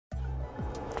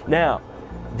Now,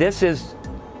 this is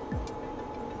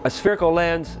a spherical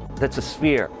lens that's a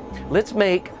sphere. Let's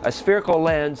make a spherical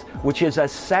lens which is a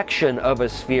section of a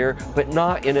sphere, but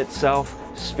not in itself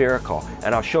spherical.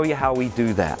 And I'll show you how we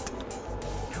do that.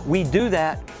 We do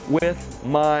that with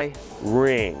my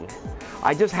ring.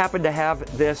 I just happen to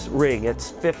have this ring. It's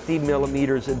 50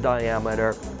 millimeters in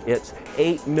diameter. It's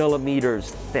 8 millimeters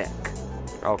thick,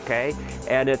 okay?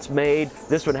 And it's made,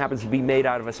 this one happens to be made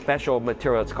out of a special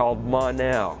material. It's called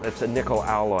Monel. It's a nickel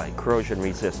alloy, corrosion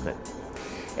resistant.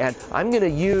 And I'm going to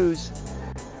use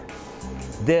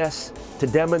this to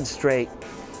demonstrate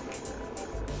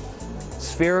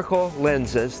spherical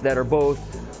lenses that are both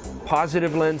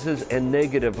positive lenses and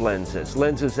negative lenses.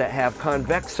 Lenses that have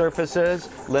convex surfaces,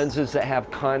 lenses that have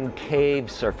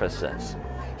concave surfaces.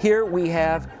 Here we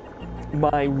have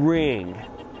my ring.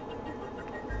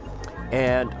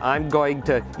 And I'm going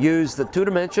to use the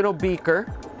two-dimensional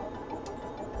beaker.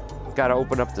 Got to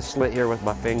open up the slit here with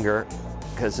my finger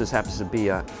because this happens to be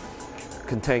a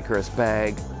cantankerous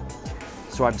bag.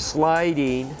 So I'm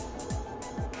sliding.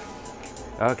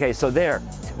 Okay, so there,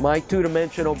 my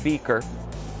two-dimensional beaker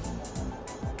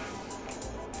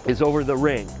is over the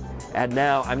ring. And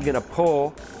now I'm going to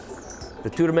pull the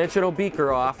two-dimensional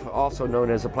beaker off, also known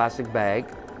as a plastic bag,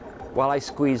 while I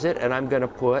squeeze it, and I'm going to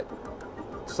put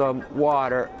some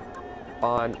water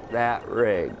on that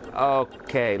ring.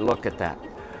 Okay, look at that.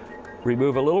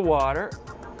 Remove a little water.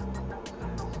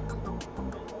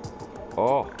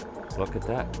 Oh, look at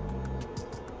that.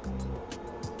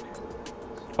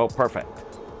 Oh, perfect.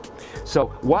 So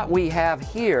what we have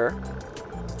here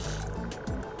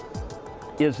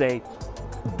is a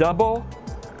double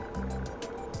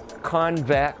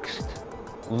convex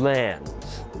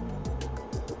lens.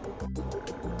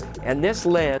 And this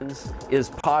lens is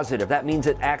positive. That means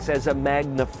it acts as a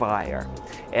magnifier.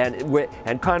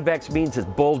 And convex means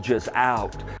it bulges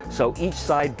out. So each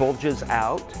side bulges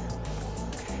out.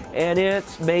 And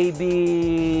it's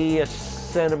maybe a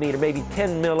centimeter, maybe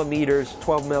 10 millimeters,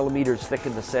 12 millimeters thick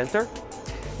in the center.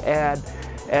 And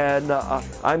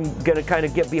I'm going to kind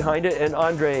of get behind it, and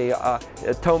Andre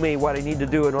told me what I need to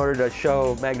do in order to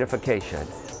show magnification.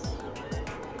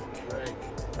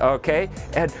 Okay,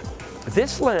 and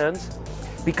this lens,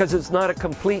 because it's not a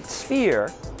complete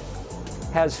sphere,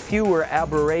 has fewer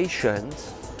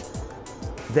aberrations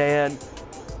than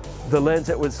the lens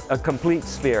that was a complete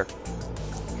sphere.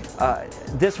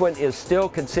 This one is still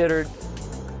considered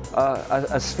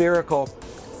a spherical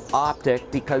optic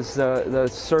because the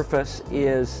surface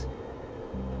is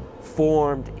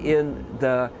formed in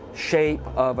the shape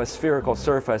of a spherical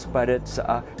surface, but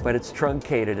it's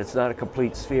truncated. It's not a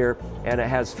complete sphere, and it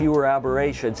has fewer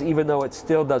aberrations, even though it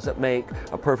still doesn't make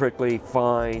a perfectly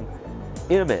fine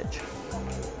image.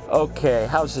 Okay,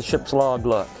 how's the ship's log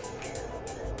look?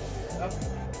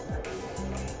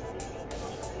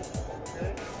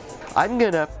 I'm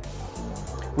gonna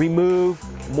remove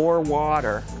more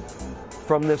water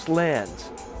from this lens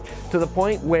to the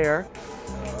point where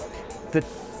the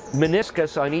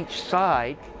meniscus on each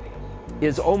side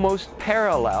is almost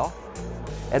parallel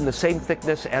and the same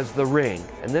thickness as the ring.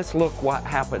 And this, look what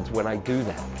happens when I do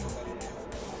that.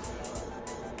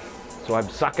 So I'm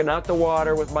sucking out the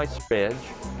water with my syringe.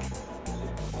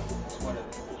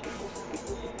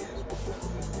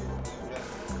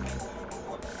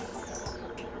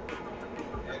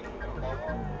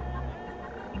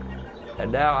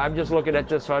 And now I'm just looking at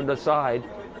this on the side.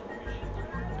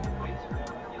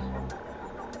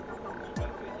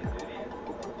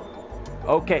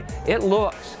 Okay, it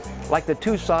looks like the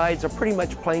two sides are pretty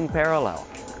much plane parallel.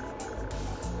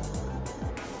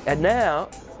 And now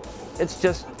it's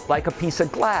just like a piece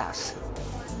of glass.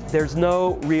 There's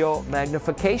no real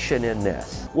magnification in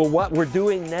this. Well, what we're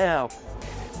doing now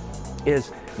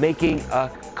is making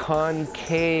a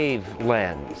concave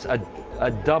lens,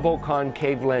 a double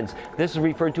concave lens. This is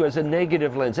referred to as a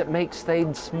negative lens. It makes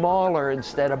things smaller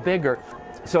instead of bigger.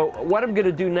 So what I'm going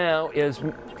to do now is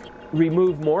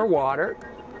remove more water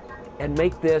and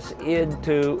make this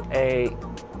into a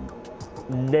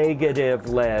negative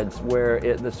lens where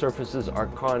the surfaces are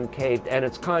concave. And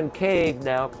it's concave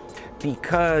now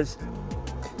because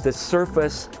the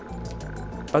surface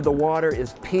of the water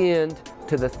is pinned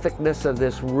to the thickness of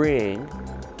this ring.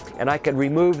 And I can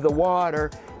remove the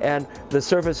water and the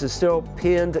surface is still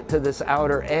pinned to this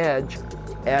outer edge.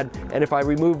 And if I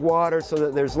remove water so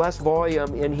that there's less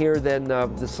volume in here than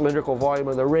the cylindrical volume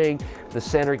of the ring, the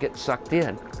center gets sucked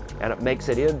in and it makes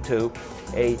it into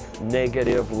a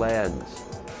negative lens.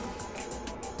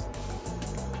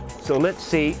 So let's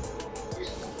see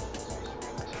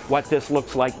what this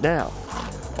looks like now.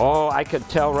 Oh, I can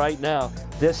tell right now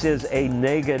This is a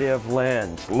negative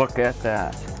lens. Look at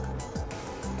that.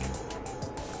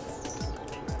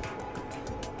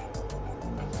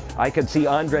 I can see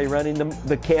Andre running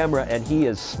the camera, and he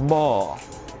is small.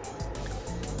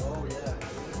 Oh,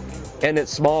 yeah. And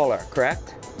it's smaller,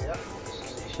 correct? Yep.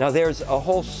 Now there's a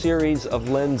whole series of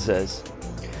lenses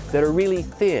that are really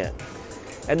thin,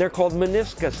 and they're called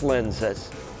meniscus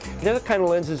lenses. They're the kind of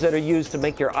lenses that are used to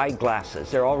make your eyeglasses.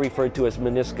 They're all referred to as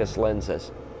meniscus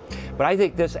lenses. But I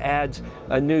think this adds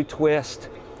a new twist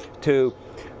to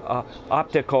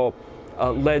optical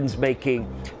lens making,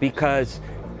 because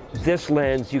this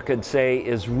lens, you could say,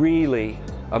 is really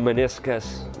a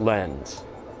meniscus lens.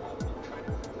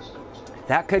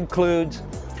 That concludes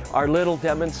our little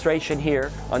demonstration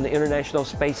here on the International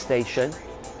Space Station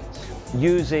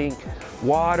using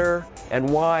water and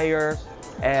wire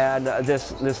and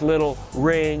this little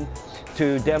ring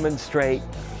to demonstrate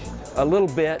a little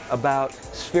bit about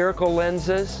spherical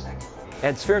lenses,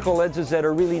 and spherical lenses that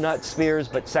are really not spheres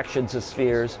but sections of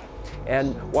spheres,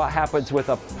 and what happens with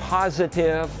a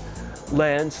positive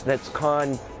lens that's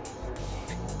convexed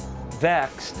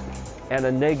and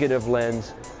a negative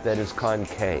lens that is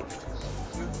concave.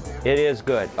 It is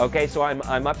good. Okay, so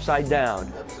I'm upside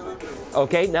down. Absolutely.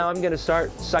 Okay, now I'm going to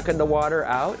start sucking the water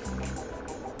out.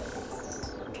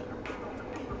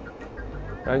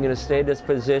 I'm going to stay in this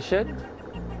position.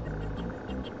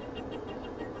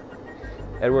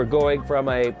 And we're going from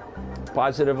a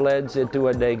positive lens into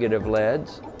a negative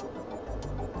lens.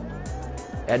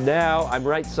 And now I'm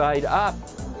right side up,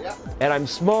 Yep. and I'm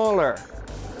smaller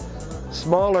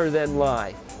than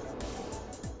life.